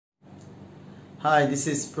Hi, this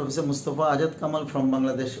is Professor Mostafa Azad Kamal from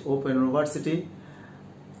Bangladesh Open University.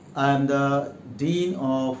 I am the Dean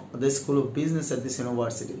of the School of Business at this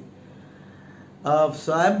university.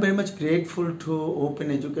 So I am very much grateful to Open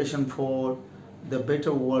Education for the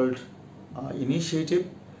Better World initiative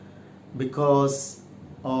because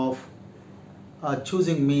of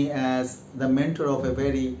choosing me as the mentor of a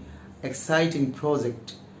very exciting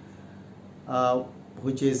project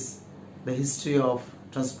which is the history of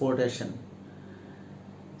transportation.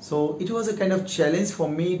 So it was a kind of challenge for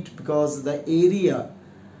me because the area,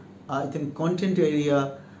 I think content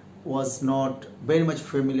area was not very much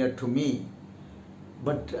familiar to me.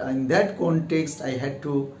 But in that context, I had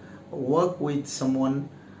to work with someone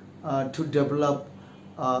to develop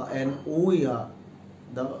an OER,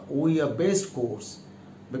 the OER based course,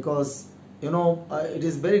 because it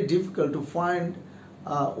is very difficult to find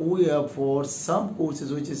OER for some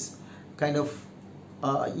courses which is kind of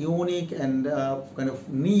unique and kind of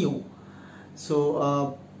new.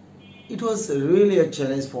 So it was really a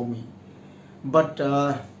challenge for me, but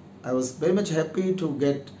I was very much happy to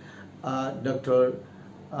get Dr.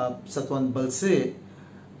 Satwan Balse,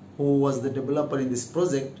 who was the developer in this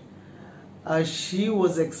project. She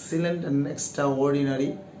was excellent and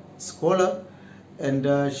extraordinary scholar,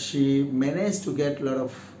 and she managed to get a lot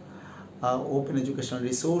of open educational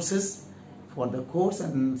resources for the course,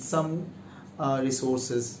 and some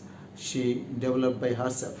resources she developed by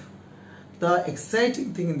herself. The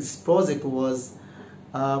exciting thing in this project was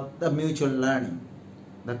the mutual learning,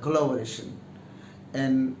 the collaboration,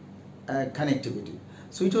 and connectivity.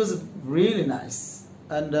 So it was really nice,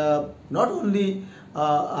 and not only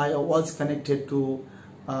I was connected to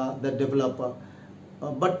the developer,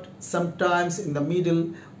 but sometimes in the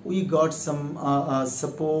middle we got some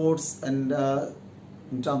supports, and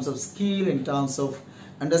in terms of skill, in terms of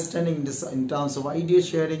understanding, in terms of idea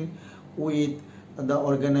sharing with the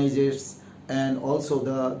organizers and also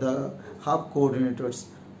the hub coordinators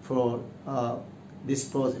for this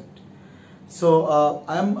project. So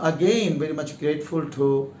I'm again very much grateful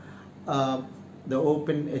to the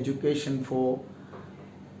Open Education for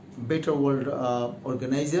Better World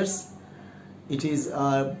organizers. It is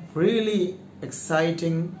a really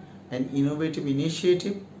exciting and innovative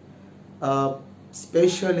initiative,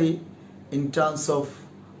 especially in terms of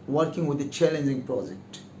working with a challenging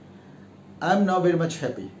project. I am now very much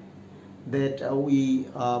happy that we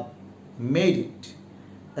made it,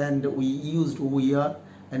 and we used OER,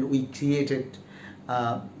 and we created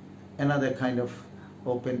another kind of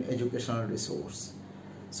open educational resource.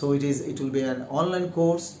 So it will be an online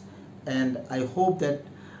course, and I hope that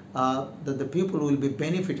that the people will be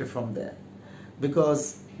benefited from that,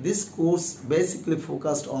 because this course basically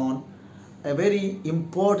focused on a very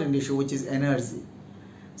important issue, which is energy.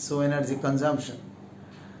 So energy consumption.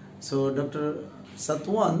 So Dr.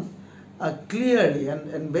 Satwan clearly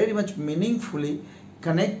and very much meaningfully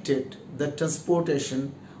connected the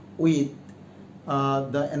transportation with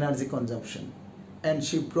the energy consumption, and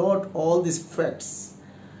she brought all these facts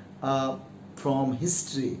from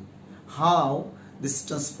history, how this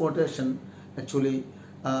transportation actually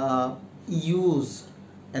use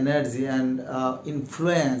energy and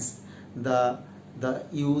influence the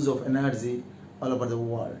use of energy all over the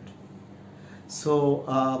world.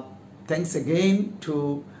 So thanks again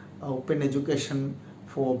to Open Education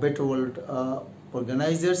for Better World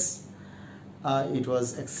organizers. It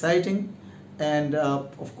was exciting, and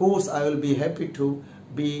of course I will be happy to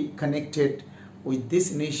be connected with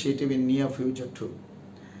this initiative in near future too.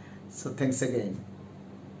 So thanks again.